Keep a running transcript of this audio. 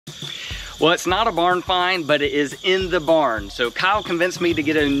Well, it's not a barn find, but it is in the barn. So Kyle convinced me to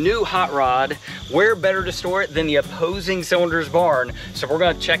get a new hot rod. Where better to store it than the opposing cylinders barn? So we're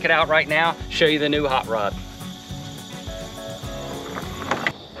gonna check it out right now, show you the new hot rod.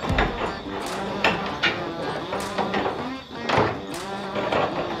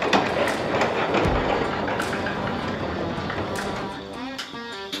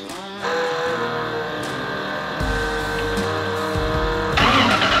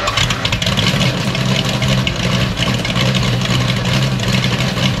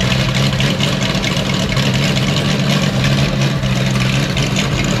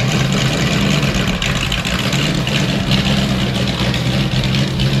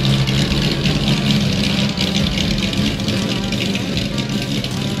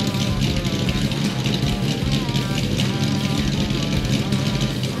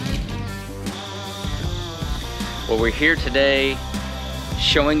 Well, we're here today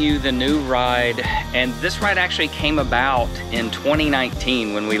showing you the new ride, and this ride actually came about in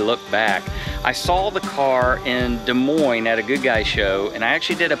 2019 when we look back. I saw the car in Des Moines at a Good Guy show, and I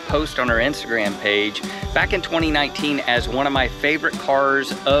actually did a post on our Instagram page back in 2019 as one of my favorite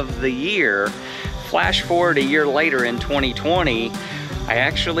cars of the year. Flash forward a year later in 2020, I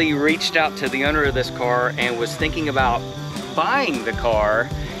actually reached out to the owner of this car and was thinking about buying the car,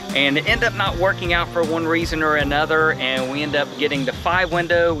 and it ended up not working out for one reason or another, and we ended up getting the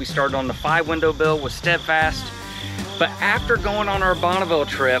 5-window. We started on the 5-window build with Steadfast. But after going on our Bonneville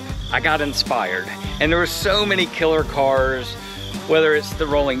trip, I got inspired. And there were so many killer cars, whether it's the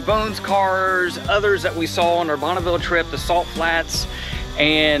Rolling Bones cars, others that we saw on our Bonneville trip, the Salt Flats.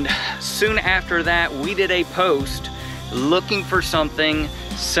 And soon after that, we did a post looking for something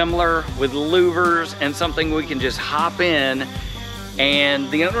similar with louvers and something we can just hop in. And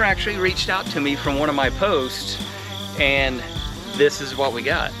the owner actually reached out to me from one of my posts, and this is what we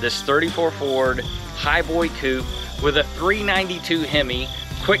got. This 34 Ford Highboy Coupe with a 392 Hemi,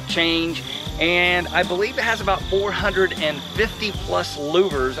 quick change, and I believe it has about 450 plus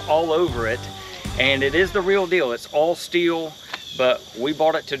louvers all over it. And it is the real deal. It's all steel, but we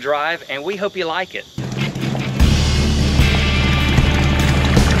bought it to drive, and we hope you like it.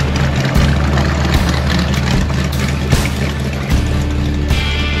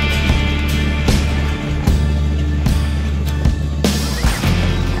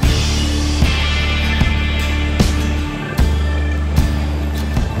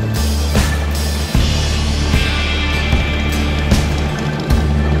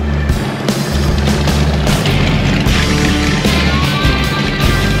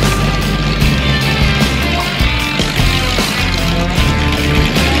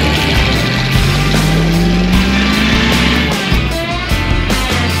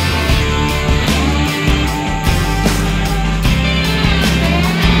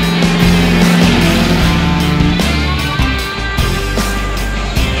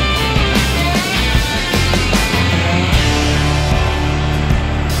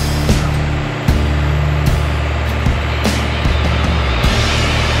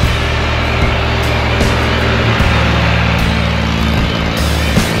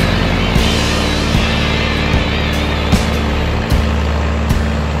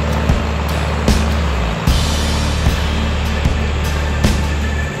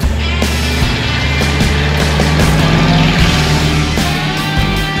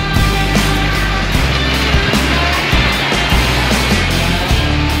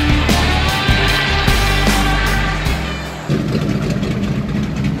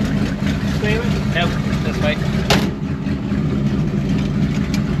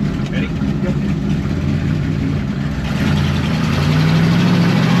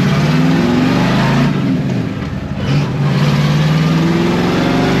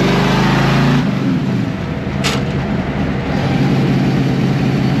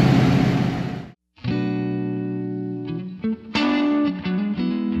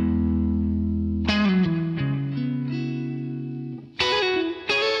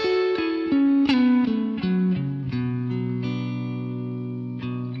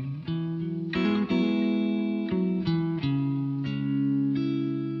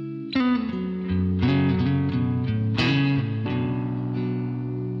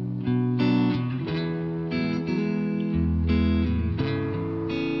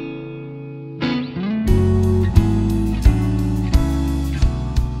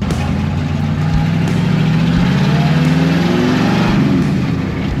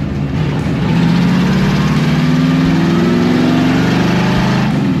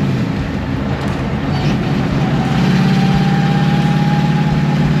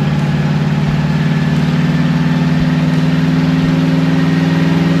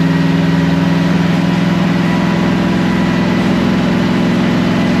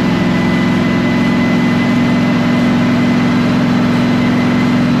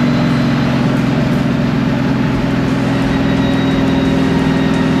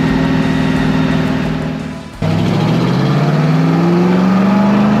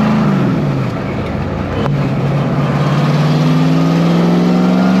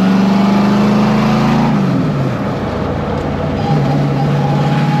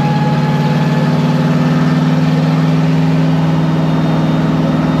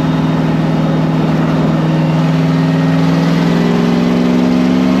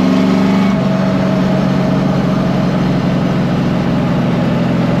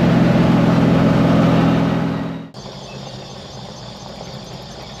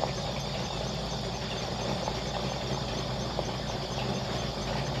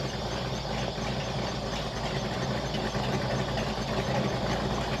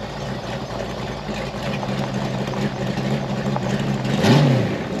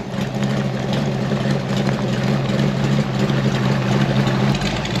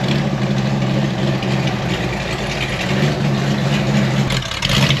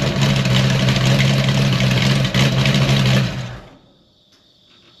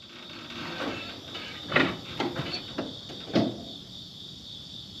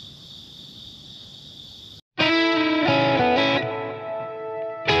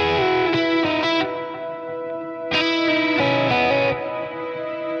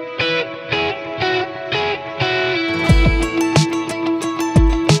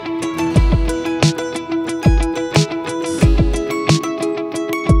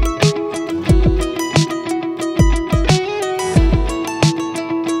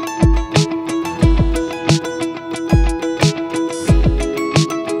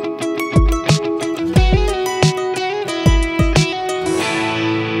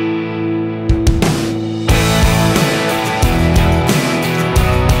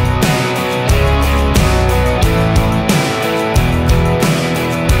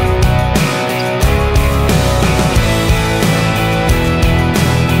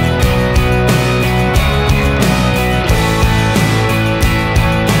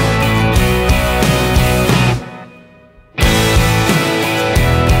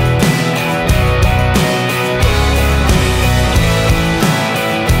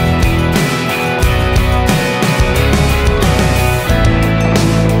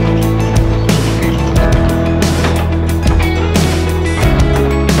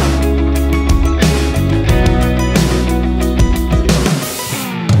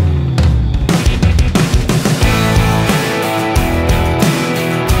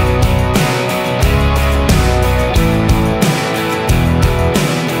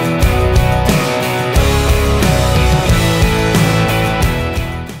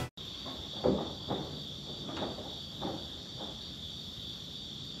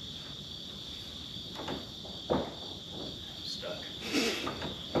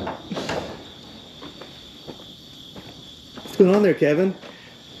 going on there, Kevin?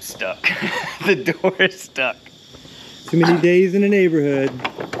 Stuck. The door is stuck. Too many days in the neighborhood.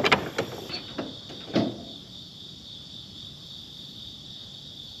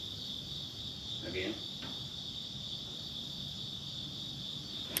 Again?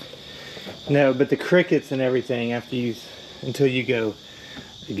 No, but the crickets and everything after you, until you go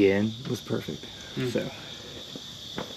again, was perfect. So.